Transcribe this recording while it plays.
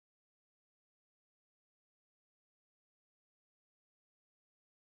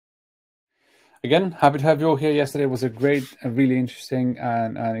Again, happy to have you all here. Yesterday was a great, really interesting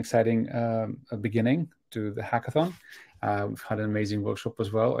and exciting beginning to the hackathon. We've had an amazing workshop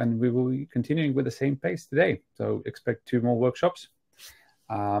as well, and we will be continuing with the same pace today. So expect 2 more workshops.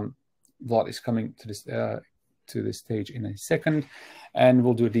 Vlad is coming to this stage in a second, and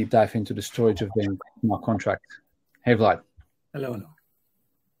we'll do a deep dive into the storage of the smart contract. Hey, Vlad. Hello.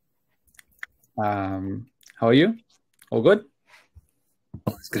 How are you? All good?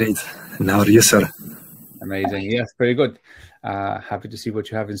 Oh, it's great. And how are you, sir? Amazing. Yes, very good. Happy to see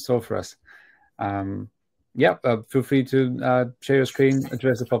what you have in store for us. Feel free to share your screen,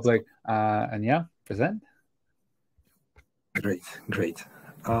 address the public, and present. Great.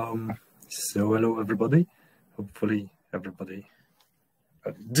 So hello, everybody. Hopefully everybody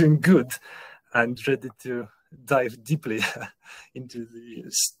doing good and ready to dive deeply into the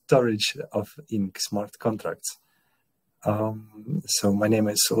storage of Inc. smart contracts. So my name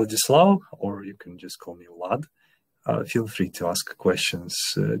is Uladzislau, or you can just call me Ulad. Feel free to ask questions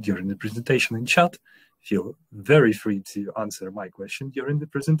during the presentation in chat. Feel very free to answer my question during the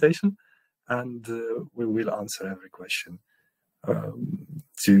presentation, and we will answer every question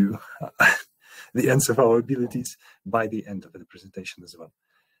to the ends of our abilities by the end of the presentation as well.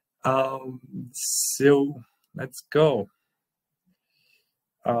 So let's go.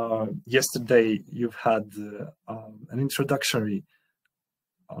 Yesterday you've had an introductory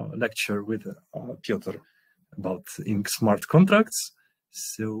lecture with Piotr about Inc. smart contracts.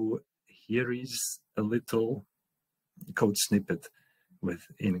 So here is a little code snippet with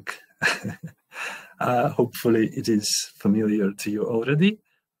Inc. Hopefully it is familiar to you already.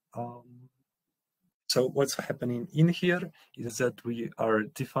 So what's happening in here is that we are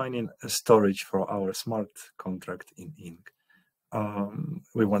defining a storage for our smart contract in Inc.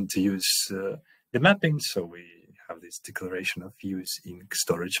 We want to use the mapping, so we have this declaration of use Inc.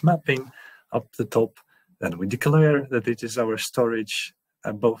 storage mapping up the top. Then we declare that it is our storage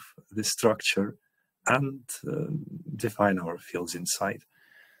above the structure and define our fields inside.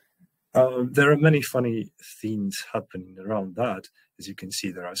 There are many funny things happening around that. As you can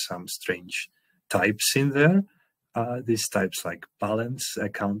see, there are some strange types in there. These types like balance,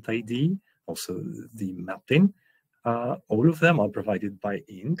 account ID, also the mapping. All of them are provided by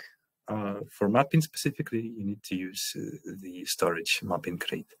Inc. For mapping specifically, you need to use the storage mapping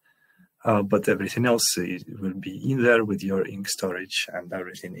crate. But everything else will be in there with your Inc. storage, and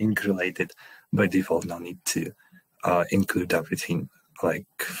everything Inc. related by default. No need to include everything, like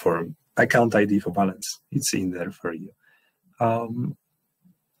for account ID for balance, it's in there for you.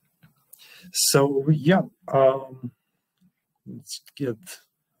 Let's get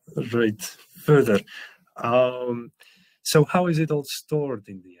right further. So how is it all stored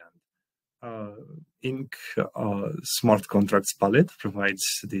in the end? Inc. Smart Contracts palette provides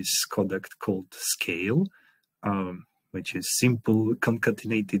this codec called scale, which is simple,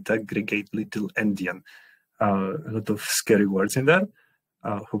 concatenated, aggregate, little endian. A lot of scary words in there.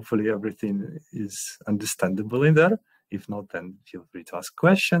 Hopefully everything is understandable in there. If not, then feel free to ask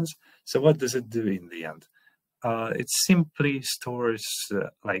questions. So what does it do in the end? It simply stores,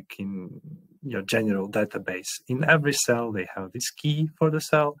 like in your general database, in every cell they have this key for the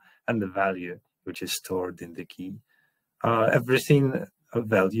cell and the value which is stored in the key. Everything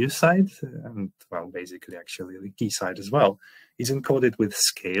value side, and well, basically actually the key side as well, is encoded with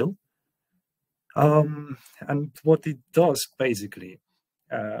scale. And what it does basically,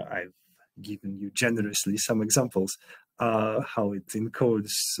 I've given you generously some examples, how it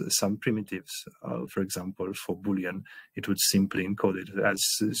encodes some primitives. For example, for Boolean, it would simply encode it as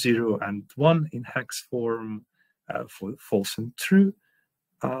 0 and 1 in hex form. For false and true,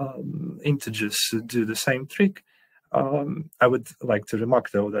 integers do the same trick. I would like to remark,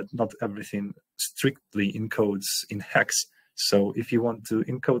 though, that not everything strictly encodes in hex. So if you want to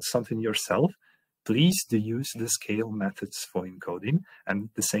encode something yourself, please do use the scale methods for encoding, and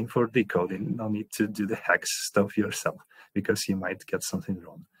the same for decoding. No need to do the hex stuff yourself, because you might get something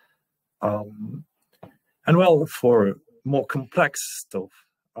wrong. And well, for more complex stuff,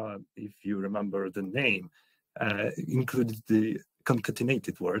 if you remember the name, included the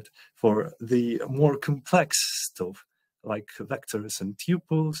concatenated word. For the more complex stuff, like vectors and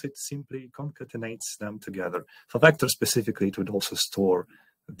tuples, it simply concatenates them together. For vectors specifically, it would also store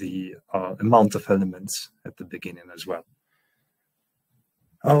the amount of elements at the beginning as well.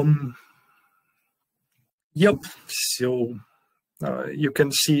 So you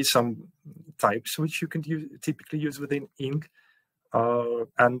can see some types which you can typically use within Inc.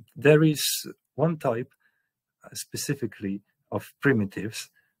 And there is one type specifically of primitives,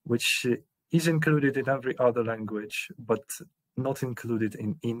 which is included in every other language, but not included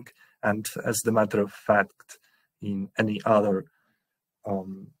in Inc. And as a matter of fact, in any other,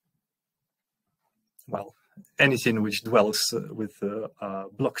 well, anything which dwells with a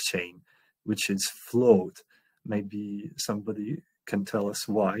blockchain, which is flawed, maybe somebody can tell us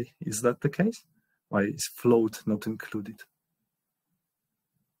why is that the case? Why is float not included?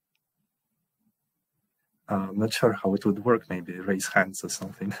 I'm not sure how it would work. Maybe raise hands or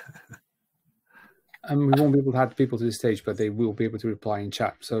something. We won't be able to add people to the stage, but they will be able to reply in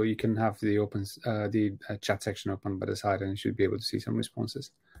chat. So you can have the chat section open by the side, and you should be able to see some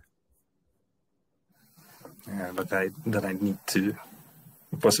responses. Yeah, but then I need to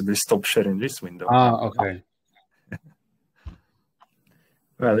possibly stop sharing this window. Okay.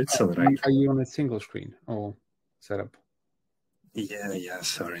 Well, it's all right. Are you on a single screen or setup? Yeah,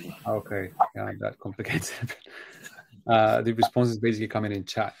 sorry. Okay, yeah, that complicates it. The responses basically coming in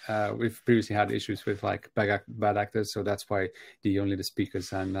chat. We've previously had issues with like bad actors, so that's why only the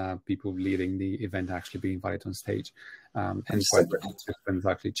speakers and people leading the event actually being invited on stage, and participants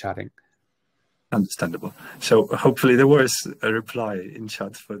actually chatting. Understandable. So hopefully there was a reply in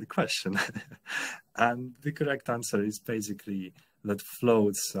chat for the question. And the correct answer is basically that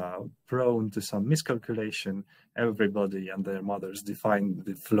floats are prone to some miscalculation. Everybody and their mothers define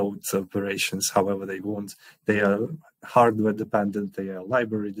the float operations however they want. They are hardware dependent, they are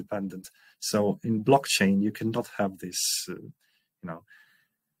library dependent. So in blockchain, you cannot have this,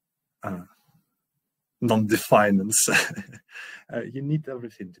 non-definance. You need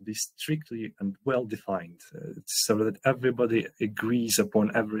everything to be strictly and well-defined so that everybody agrees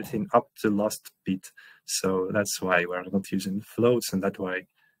upon everything up to last bit. So that's why we're not using floats, and that's why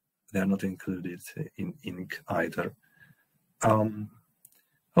they're not included in Inc either. All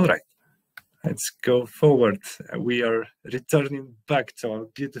right, let's go forward. We are returning back to our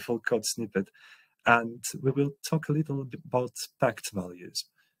beautiful code snippet, and we will talk a little bit about packed values.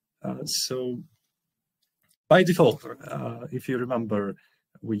 So by default, if you remember,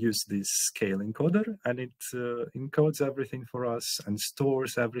 we use this scale encoder, and it encodes everything for us and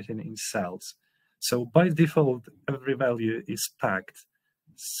stores everything in cells. So by default, every value is packed.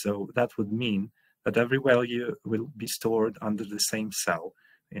 So that would mean that every value will be stored under the same cell,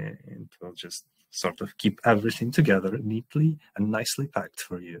 and it will just sort of keep everything together neatly and nicely packed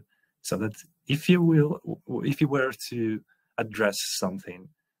for you. So that if you were to address something,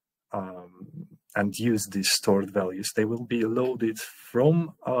 and use these stored values, they will be loaded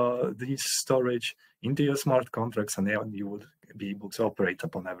from this storage into your smart contracts, and then you would be able to operate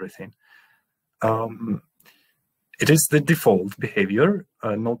upon everything. It is the default behavior,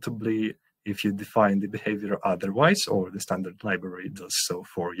 notably if you define the behavior otherwise, or the standard library does so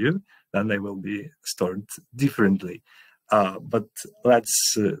for you, then they will be stored differently. But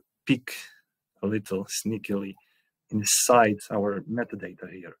let's peek a little sneakily inside our metadata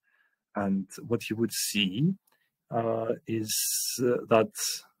here. And what you would see is that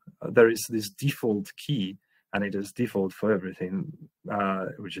there is this default key, and it is default for everything,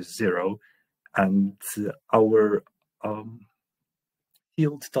 which is 0. And our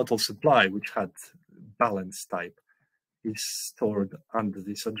field total supply, which had balance type, is stored under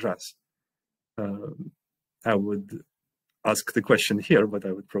this address. I would ask the question here, but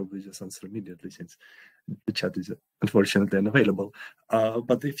I would probably just answer immediately since the chat is unfortunately unavailable.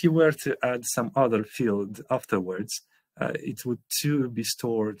 But if you were to add some other field afterwards, it would too be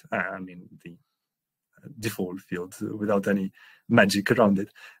stored, the default field without any magic around it.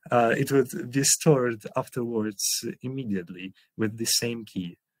 It would be stored afterwards immediately with the same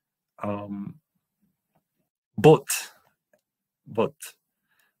key.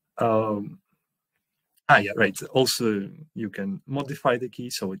 Yeah, right. Also, you can modify the key,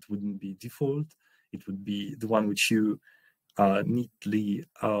 so it wouldn't be default. It would be the one which you neatly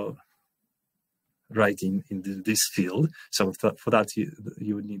write in this field. So for that,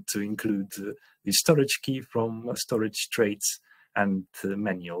 you would need to include the storage key from storage traits and the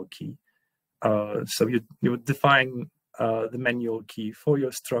manual key. So you would define the manual key for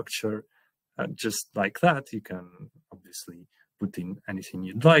your structure, just like that. You can obviously put in anything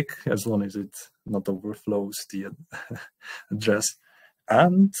you'd like, as long as it not overflows the address.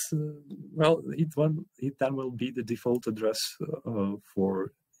 And well, it then will be the default address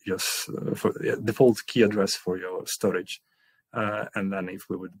for default key address for your storage. And then if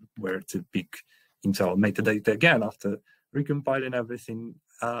we were to pick into our metadata again after recompiling everything,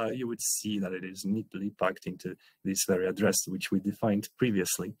 you would see that it is neatly packed into this very address which we defined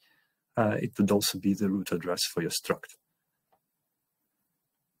previously. It would also be the root address for your struct.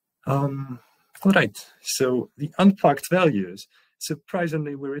 All right, so the unpacked values,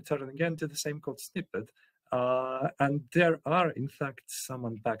 surprisingly, we return again to the same code snippet, And there are, in fact, some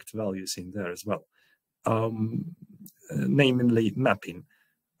unpacked values in there as well, namely mapping.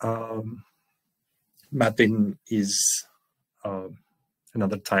 Mapping is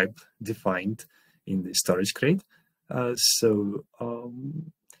another type defined in the storage crate. With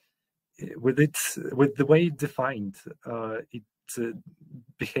the way it's defined, it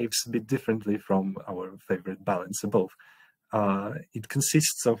behaves a bit differently from our favorite balance above. It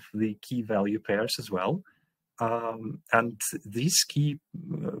consists of the key value pairs as well. And these key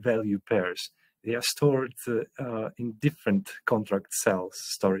value pairs, they are stored in different contract cells,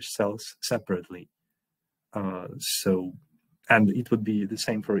 storage cells separately. And it would be the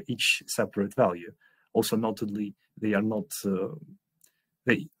same for each separate value. Also, notably, they are not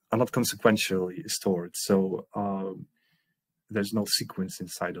consequentially stored. So there's no sequence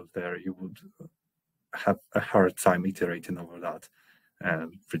inside of there. You would have a hard time iterating over that,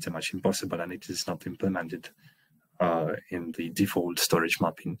 and pretty much impossible. And it is not implemented in the default storage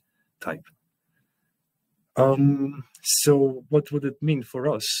mapping type. So what would it mean for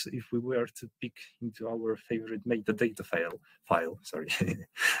us if we were to pick into our favorite metadata file? Sorry,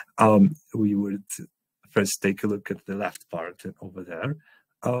 we would first take a look at the left part over there.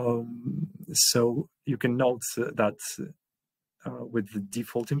 So you can note that with the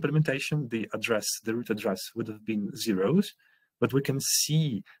default implementation, the root address would have been zeros, but we can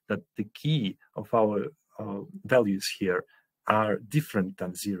see that the key of our values here are different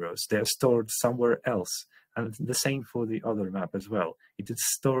than zeros. They are stored somewhere else. And the same for the other map as well. It is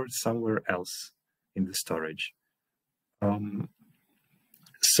stored somewhere else in the storage.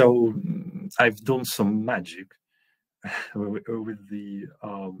 So I've done some magic with the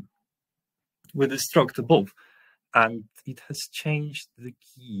struct above, and it has changed the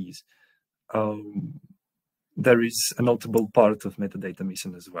keys. There is a notable part of metadata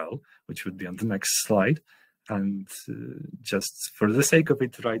missing as well, which would be on the next slide. And just for the sake of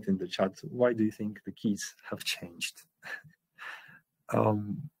it, write in the chat, why do you think the keys have changed?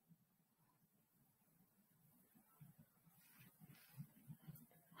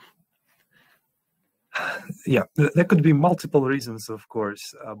 Yeah, there could be multiple reasons, of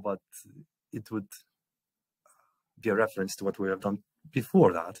course, but it would be a reference to what we have done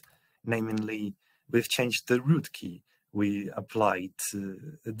before that. Namely, we've changed the root key. We applied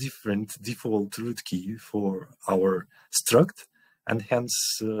a different default root key for our struct, and hence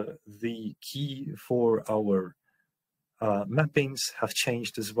the key for our mappings have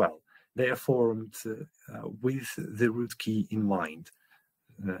changed as well. They are formed with the root key in mind,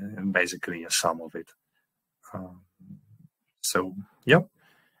 and basically a sum of it. So, yeah.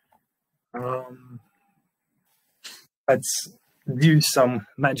 Let's do some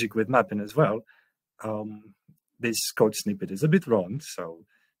magic with mapping as well. This code snippet is a bit wrong, so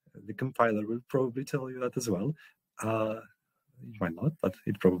the compiler will probably tell you that as well. It might not, but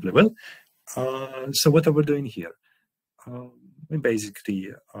it probably will. So what are we doing here? We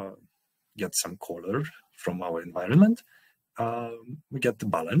basically get some color from our environment. We get the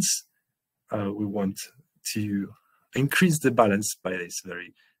balance. We want to increase the balance by this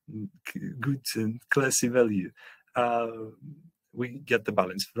very good and classy value. We get the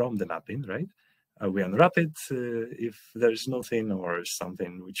balance from the mapping, right? We unwrap it. If there's nothing or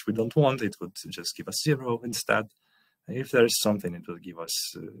something which we don't want, it would just give us 0 instead. If there's something, it will give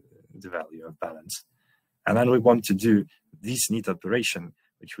us the value of balance. And then we want to do this neat operation,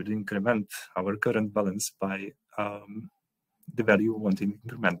 which would increment our current balance by the value we want to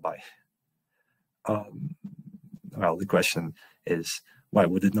increment by. Well, the question is, why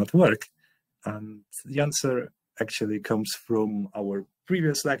would it not work? And the answer actually comes from our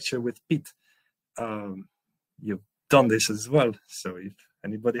previous lecture with Pete. You've done this as well, so if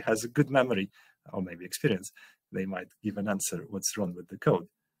anybody has a good memory or maybe experience, they might give an answer what's wrong with the code.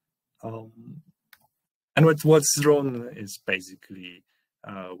 And what's wrong is basically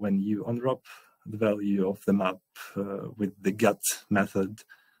when you unwrap the value of the map with the get method,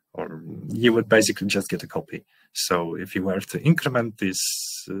 or you would basically just get a copy. So if you were to increment this,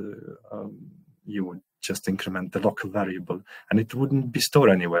 you would just increment the local variable, and it wouldn't be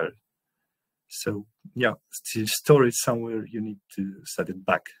stored anywhere. So yeah, to store it somewhere, you need to set it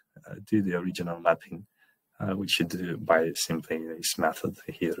back to the original mapping, which you do by simply this method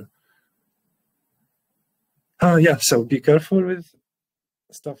here. Yeah, so be careful with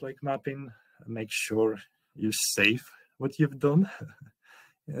stuff like mapping. Make sure you save what you've done.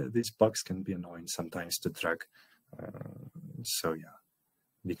 These bugs can be annoying sometimes to track. So yeah,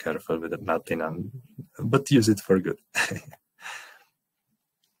 be careful with the mapping, but use it for good.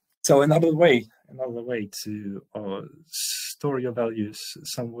 So another way to store your values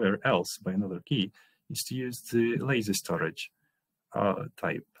somewhere else by another key is to use the lazy storage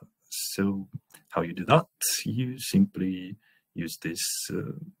type. So how you do that? You simply use this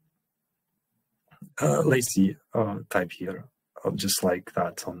lazy type here, just like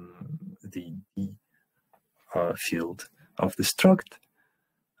that on the field of the struct.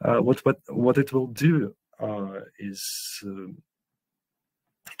 What it will do is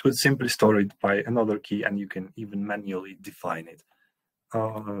it would simply store it by another key, and you can even manually define it.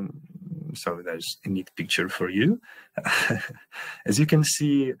 So there's a neat picture for you. As you can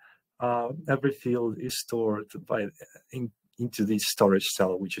see, every field is stored into this storage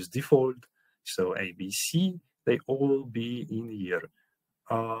cell, which is default. So A, B, C, they all be in here.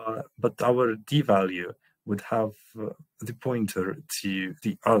 But our D value would have the pointer to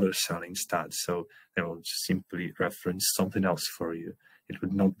the other cell instead. So they will just simply reference something else for you. It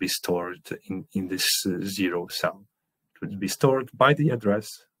would not be stored in this 0 cell. It would be stored by the address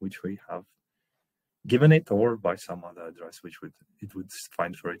which we have given it, or by some other address which it would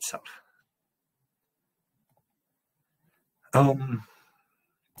find for itself. All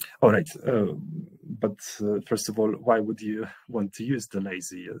right, but first of all, why would you want to use the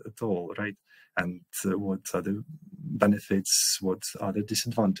lazy at all, right? And what are the benefits? What are the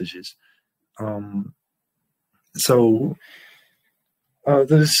disadvantages? So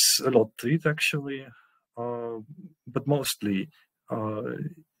there's a lot to it, actually, but mostly,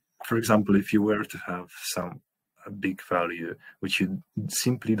 for example, if you were to have a big value which you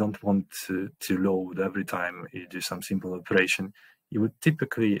simply don't want to load every time you do some simple operation, you would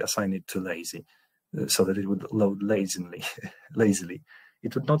typically assign it to lazy, so that it would load lazily.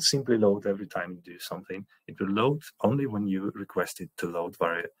 It would not simply load every time you do something. It will load only when you request it to load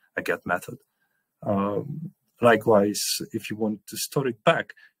via a get method. Likewise, if you want to store it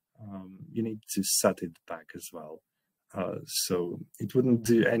back, you need to set it back as well. So it wouldn't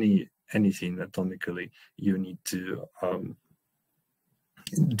do anything atomically. You need to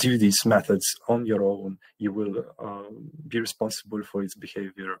do these methods on your own. You will be responsible for its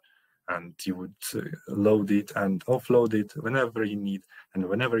behavior, and you would load it and offload it whenever you need and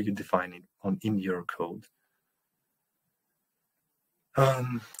whenever you define it in your code.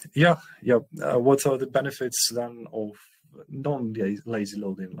 What are the benefits then of non-lazy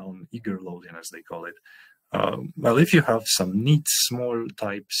loading, non-eager loading, as they call it? Well, if you have some neat small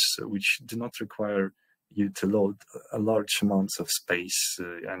types which do not require you to load a large amounts of space,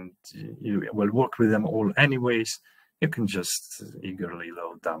 and you will work with them all anyways, you can just eagerly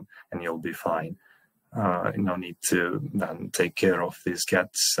load them and you'll be fine. No need to then take care of these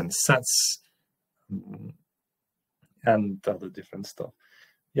gets and sets and other different stuff.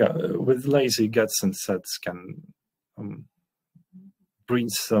 Yeah, with lazy gets and sets can bring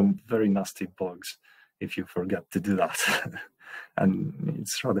some very nasty bugs if you forget to do that. And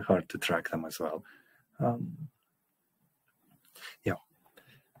it's rather hard to track them as well.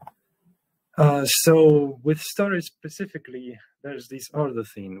 So with storage specifically, there's this other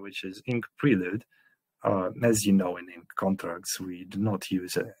thing, which is Inc prelude. As you know, in Inc contracts, we do not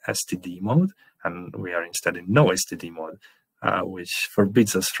use a STD mode, and we are instead in no STD mode, which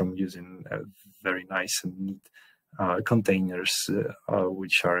forbids us from using very nice and neat containers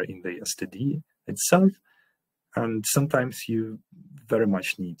which are in the STD itself. And sometimes you very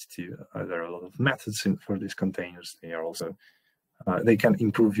much need to, there are a lot of methods for these containers. They are also, they can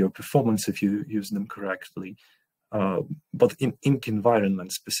improve your performance if you use them correctly. But in Inc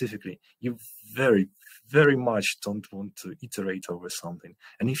environment specifically, you very much don't want to iterate over something.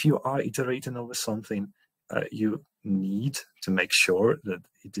 And if you are iterating over something, you need to make sure that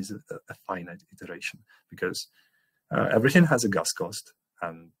it is a finite iteration, because everything has a gas cost,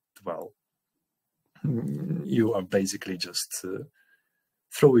 and well, you are basically just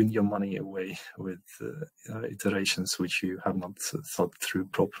throwing your money away with iterations which you have not thought through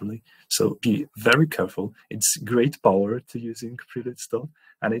properly. So be very careful. It's great power to use Inc prelude stuff,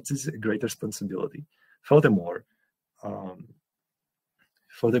 and it is a great responsibility. Furthermore,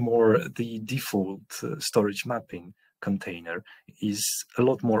 the default storage mapping container is a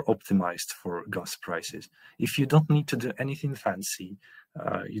lot more optimized for gas prices. If you don't need to do anything fancy,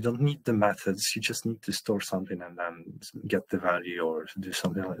 you don't need the methods, you just need to store something and then get the value or do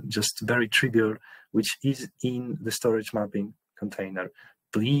something like just very trivial, which is in the storage mapping container.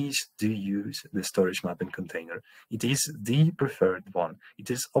 Please do use the storage mapping container. It is the preferred one. It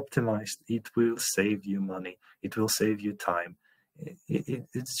is optimized. It will save you money. It will save you time.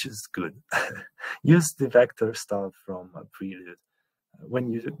 It's just good. Use the vector stuff from a prelude when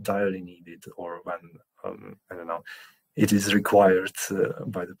you direly need it, or when I don't know, it is required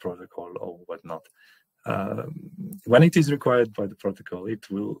by the protocol or whatnot. When it is required by the protocol, it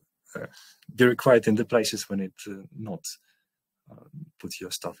will be required in the places when it not put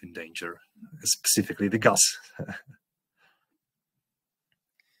your stuff in danger, specifically the gas.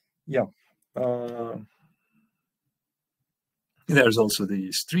 Yeah. There's also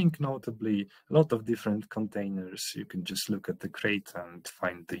the string, notably, a lot of different containers. You can just look at the crate and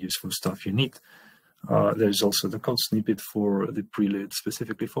find the useful stuff you need. There's also the code snippet for the prelude,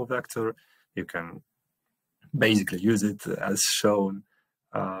 specifically for vector. You can basically use it as shown.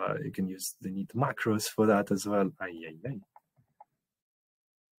 You can use the neat macros for that as well.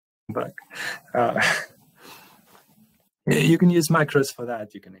 Back. You can use macros for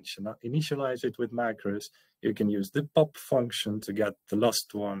that. You can initialize it with macros. You can use the pop function to get the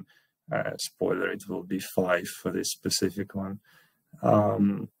last one. Spoiler, it will be 5 for this specific one.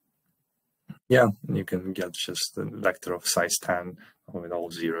 Yeah, you can get just a vector of size 10 with all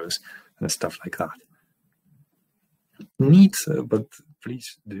zeros and stuff like that. Neat, but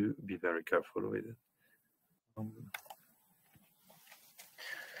please do be very careful with it.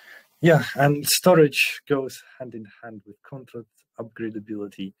 Yeah, and storage goes hand in hand with contract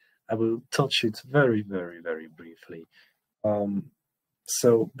upgradability. I will touch it very, very, very briefly.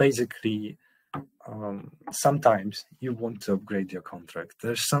 So basically, sometimes you want to upgrade your contract.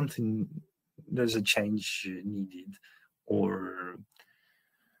 There's a change needed, or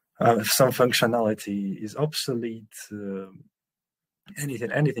some functionality is obsolete.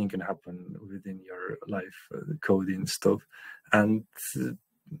 Anything can happen within your life, coding stuff, and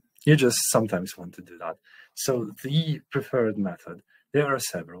you just sometimes want to do that. So the preferred method, there are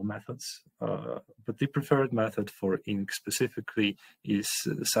several methods, but the preferred method for Inc specifically is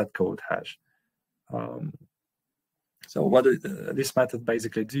setCode hash. So what this method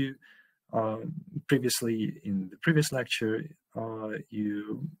basically do, previously in the previous lecture,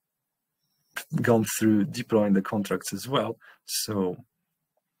 you gone through deploying the contracts as well. So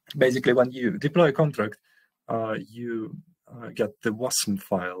basically when you deploy a contract, you get the WASM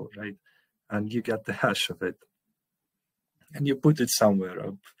file, right? And you get the hash of it. And you put it somewhere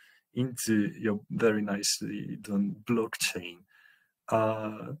up into your very nicely done blockchain.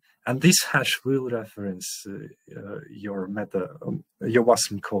 And this hash will reference your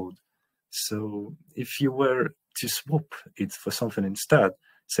WASM code. So if you were to swap it for something instead,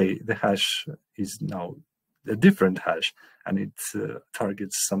 say the hash is now a different hash and it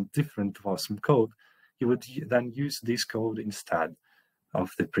targets some different WASM code, you would then use this code instead of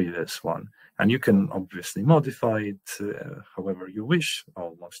the previous one. And you can obviously modify it however you wish,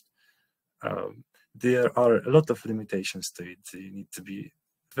 almost. There are a lot of limitations to it. You need to be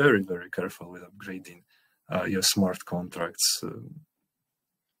very, very careful with upgrading your smart contracts.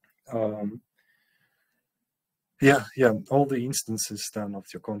 Yeah, all the instances then of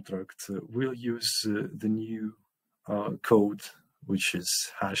your contract will use the new code, which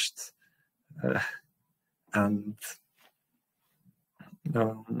is hashed. And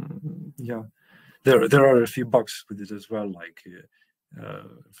yeah, there are a few bugs with it as well, like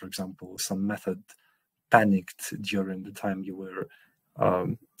for example, some method panicked during the time you were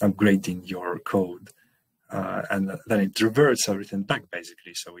upgrading your code, and then it reverts everything back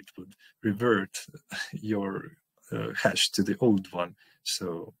basically. So it would revert your hash to the old one.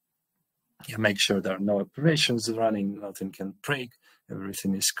 So yeah, make sure there are no operations running, nothing can break,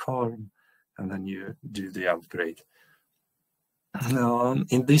 everything is calm, and then you do the upgrade.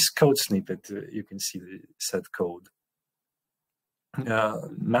 In this code snippet, you can see the set code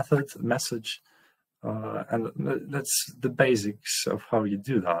method, message, and that's the basics of how you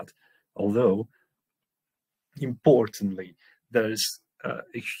do that. Although, importantly, there's a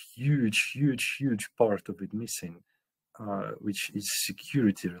huge part of it missing, which is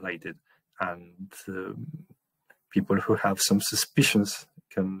security related, and people who have some suspicions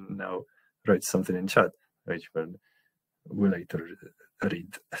can now write something in chat, which we'll later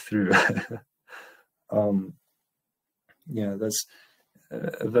read through. Yeah, that's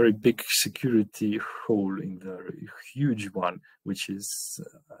a very big security hole in there, a huge one, which is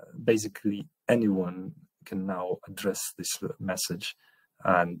basically anyone can now address this message,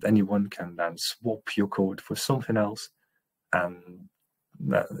 and anyone can then swap your code for something else, and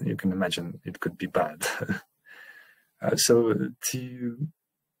you can imagine it could be bad. So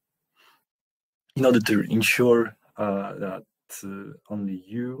in order to ensure that only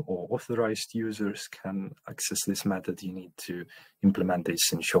you or authorized users can access this method, you need to implement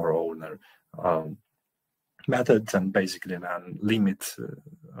this ensure owner method, and basically then limit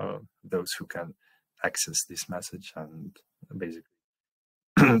those who can access this message, and basically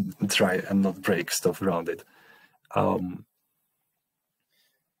try and not break stuff around it.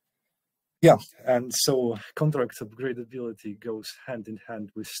 Yeah, and so contract upgradability goes hand in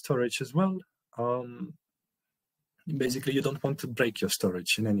hand with storage as well. Basically, you don't want to break your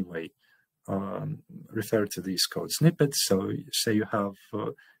storage in any way. Refer to these code snippets. So say you have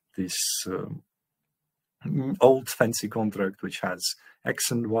this old fancy contract which has X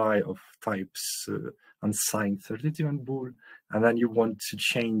and Y of types unsigned 32 and bool, and then you want to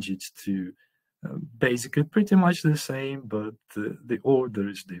change it to basically pretty much the same, but the order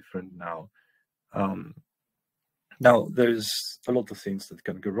is different now. Now, there's a lot of things that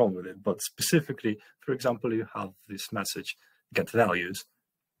can go wrong with it, but specifically, for example, you have this message, get values,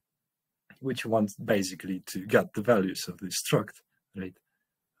 which wants basically to get the values of this struct, right?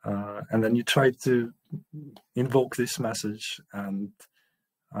 And then you try to invoke this message, and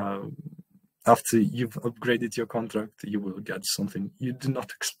after you've upgraded your contract, you will get something you do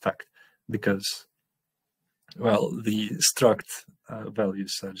not expect because, well, the struct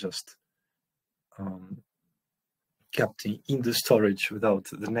values are just kept in the storage without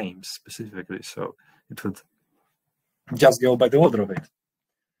the names specifically, so it would just go by the order of it.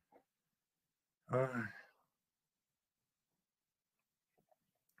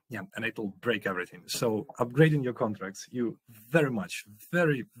 Yeah, and it will break everything. So upgrading your contracts, you very much,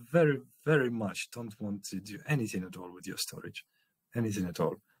 very, very, very much don't want to do anything at all with your storage, anything at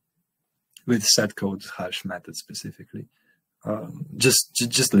all, with set code hash method specifically.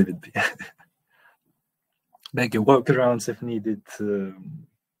 Just leave it be. Make your workarounds if needed. Do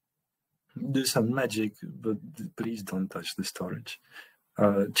some magic, but please don't touch the storage.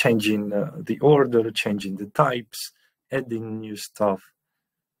 Changing the order, changing the types, adding new stuff.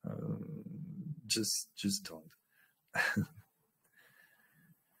 Just don't.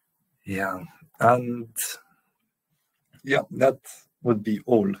 Yeah, and yeah, that would be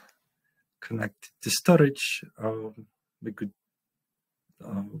all connected to storage. We could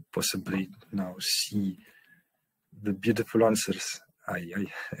possibly now see the beautiful answers.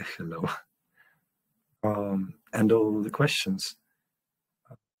 Hello. And all the questions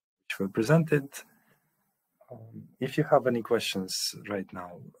which were presented. If you have any questions right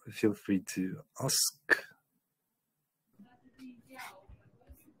now, feel free to ask.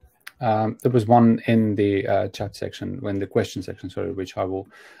 There was one in the chat section, in the question section, sorry, which I will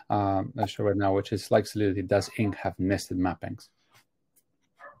show right now, which is like Solidity, does Ink have nested mappings?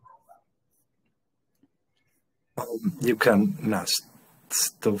 You can nest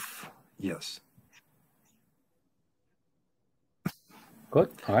stuff, yes. Good,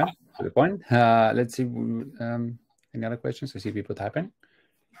 all right, to the point. Let's see, any other questions? I see people typing.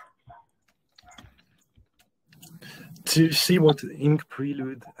 To see what Ink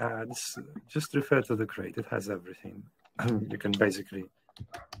Prelude adds, just refer to the crate. It has everything. You can basically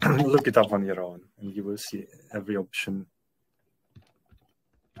look it up on your own, and you will see every option.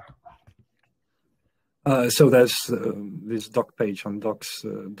 So there's this doc page on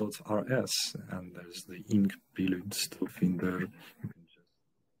docs.rs, and there's the Ink Prelude stuff in there.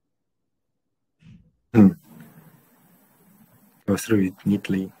 Go through it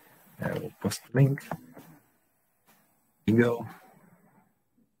neatly. We'll post the link. Here you go.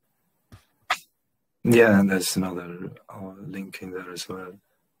 Yeah, and there's another link in there as well.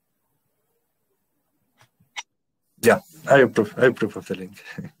 Yeah, I approve of the link.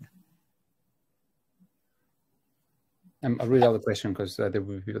 I'll read out the question because there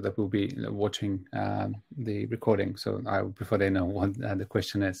will be people that will be watching the recording, so I would prefer they know what the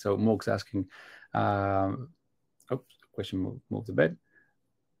question is. So Morg's asking, oops, the question moved a bit.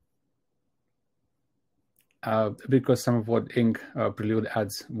 Because some of what Ink Prelude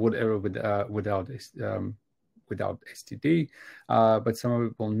adds would error without STD, but some of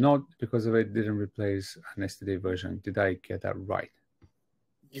it will not because of it didn't replace an STD version. Did I get that right?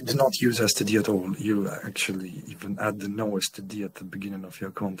 You do not use STD at all. You actually even add the no STD at the beginning of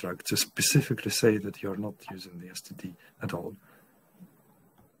your contract to specifically say that you're not using the STD at all.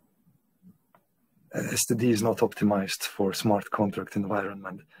 STD is not optimized for smart contract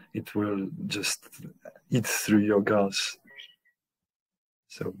environment. It will just eat through your gas.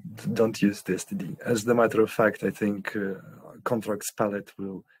 So don't use the STD. As a matter of fact, I think contracts palette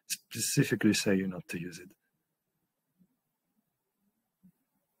will specifically say you not to use it.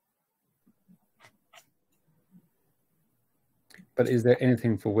 But is there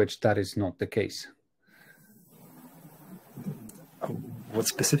anything for which that is not the case? What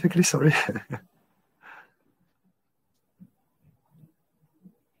specifically? Sorry.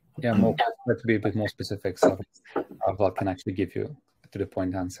 Yeah, more, let's be a bit more specific, so Vlad can actually give you a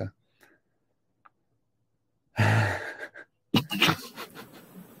to-the-point answer.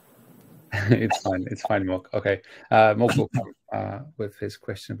 It's fine, Morg. Okay, Morg will come with his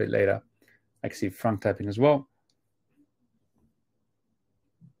question a bit later. I can see Frank typing as well.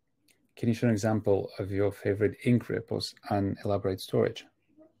 Can you show an example of your favorite ink repos and elaborate storage?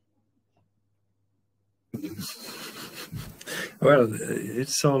 Well,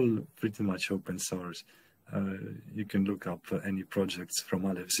 it's all pretty much open source. You can look up any projects from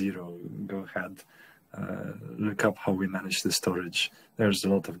Aleph 0. Go ahead, look up how we manage the storage. There's a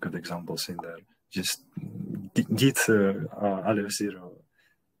lot of good examples in there. Just git Aleph 0.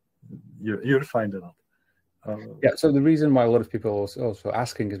 You'll find a lot. Yeah, so the reason why a lot of people are also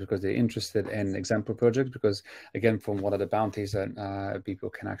asking is because they're interested in example projects, because again, from one of the bounties that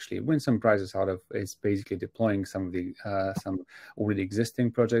people can actually win some prizes out of is basically deploying some of the some already existing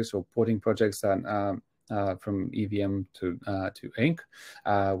projects or porting projects that from EVM to Ink,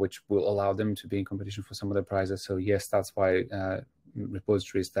 which will allow them to be in competition for some of the prizes. So yes, that's why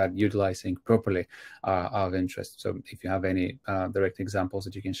repositories that utilize Ink properly are of interest. So if you have any direct examples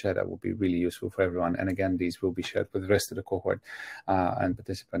that you can share, that would be really useful for everyone. And again, these will be shared with the rest of the cohort and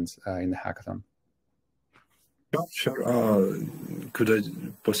participants in the hackathon. Yeah, sure. Could I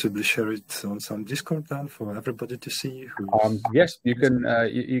possibly share it on some Discord then for everybody to see? Yes, you can.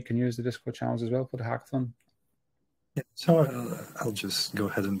 You can use the Discord channels as well for the hackathon. Yeah, so I'll just go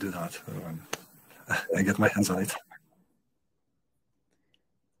ahead and do that. I get my hands on it.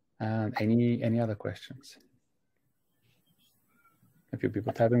 Any other questions? A few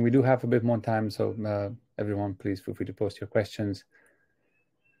people typing. We do have a bit more time, so everyone, please feel free to post your questions.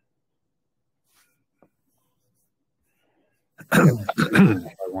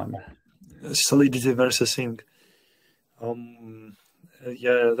 Solidity versus Ink.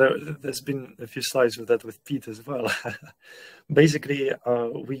 Yeah, there's been a few slides with that with Pete as well. Basically,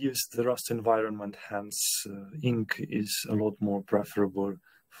 we use the Rust environment, hence Ink is a lot more preferable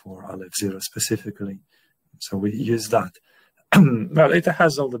for Aleph 0 specifically. So we use that. Well, it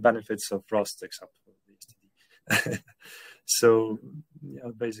has all the benefits of Rust except for the STD. So yeah,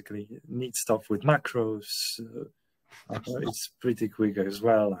 basically neat stuff with macros. It's pretty quick as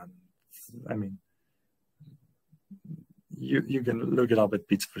well. And I mean, you can look it up at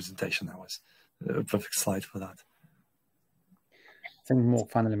Pete's presentation. That was a perfect slide for that. I think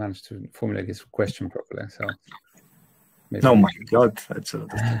Mork finally managed to formulate his question properly. So maybe. Oh my God, that's a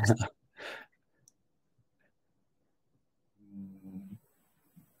lot of text.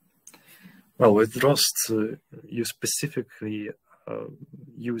 Well, with Rust, you specifically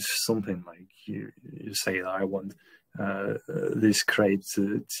use something like you say, I want this crate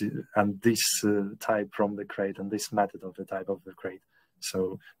and this type from the crate and this method of the type of the crate.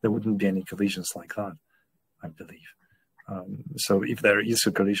 So there wouldn't be any collisions like that, I believe. So if there is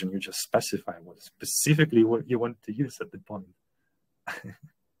a collision, you just specify what specifically what you want to use at the point.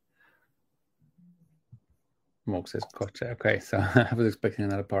 Mork says, gotcha. Okay, so I was expecting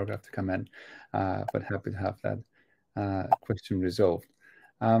another paragraph to come in, but happy to have that question resolved.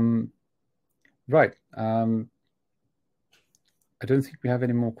 Right. I don't think we have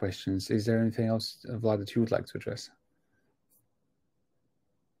any more questions. Is there anything else, Vlad, that you would like to address?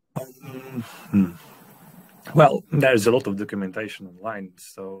 Well, there's a lot of documentation online,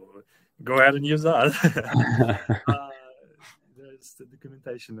 so go ahead and use that. There's the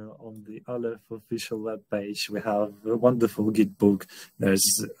documentation on the Aleph official webpage. We have a wonderful Git book. There's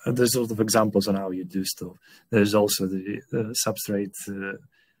a lot of examples on how you do stuff. There's also the Substrate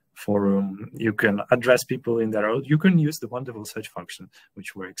forum. You can address people in there. You can use the wonderful search function,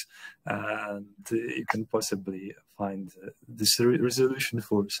 which works. And you can possibly find this resolution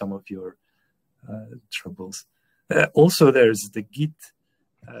for some of your troubles. Also, there's the Git.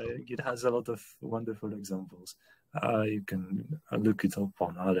 Git has a lot of wonderful examples. You can look it up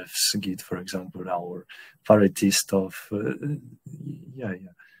on Aleph's Git, for example, our parity stuff. Yeah.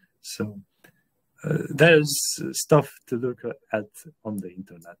 So there's stuff to look at on the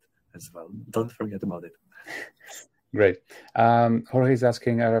internet as well. Don't forget about it. Great. Jorge is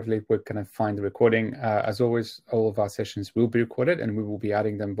asking, where can I find the recording? As always, all of our sessions will be recorded, and we will be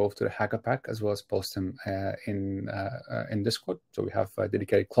adding them both to the Hacker Pack as well as post them in Discord. So we have a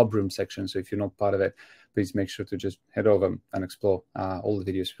dedicated club room section. So if you're not part of it, please make sure to just head over and explore. All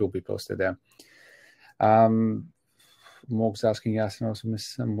the videos will be posted there. Morg's asking, yes, and also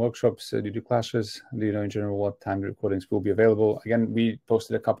miss some workshops. Do you do classes? Do you know in general what time the recordings will be available? Again, we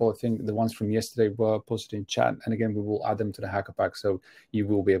posted a couple of things. The ones from yesterday were posted in chat, and again, we will add them to the Hacker Pack, so you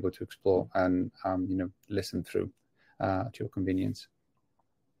will be able to explore and listen through to your convenience.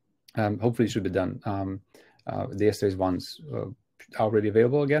 Hopefully, it should be done. The yesterday's ones are already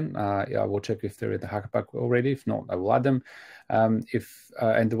available again. I will check if they're in the Hacker Pack already. If not, I will add them. And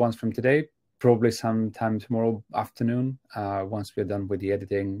the ones from today, probably sometime tomorrow afternoon, once we're done with the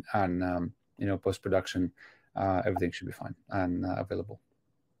editing and post-production, everything should be fine and available.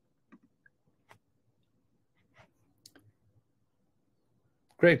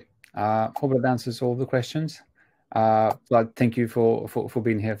 Great. Hope that answers all the questions. But thank you for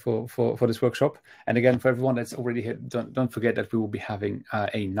being here for this workshop. And again, for everyone that's already here, don't forget that we will be having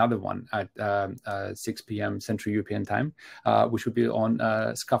another one at 6 p.m. Central European time, which will be on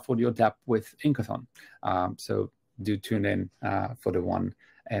Scaffold DApp with Hackathon. So do tune in for the one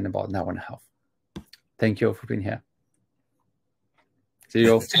in about an hour and a half. Thank you all for being here. See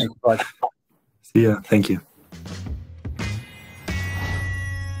you all. Thank you. Bye. See ya. Thank you.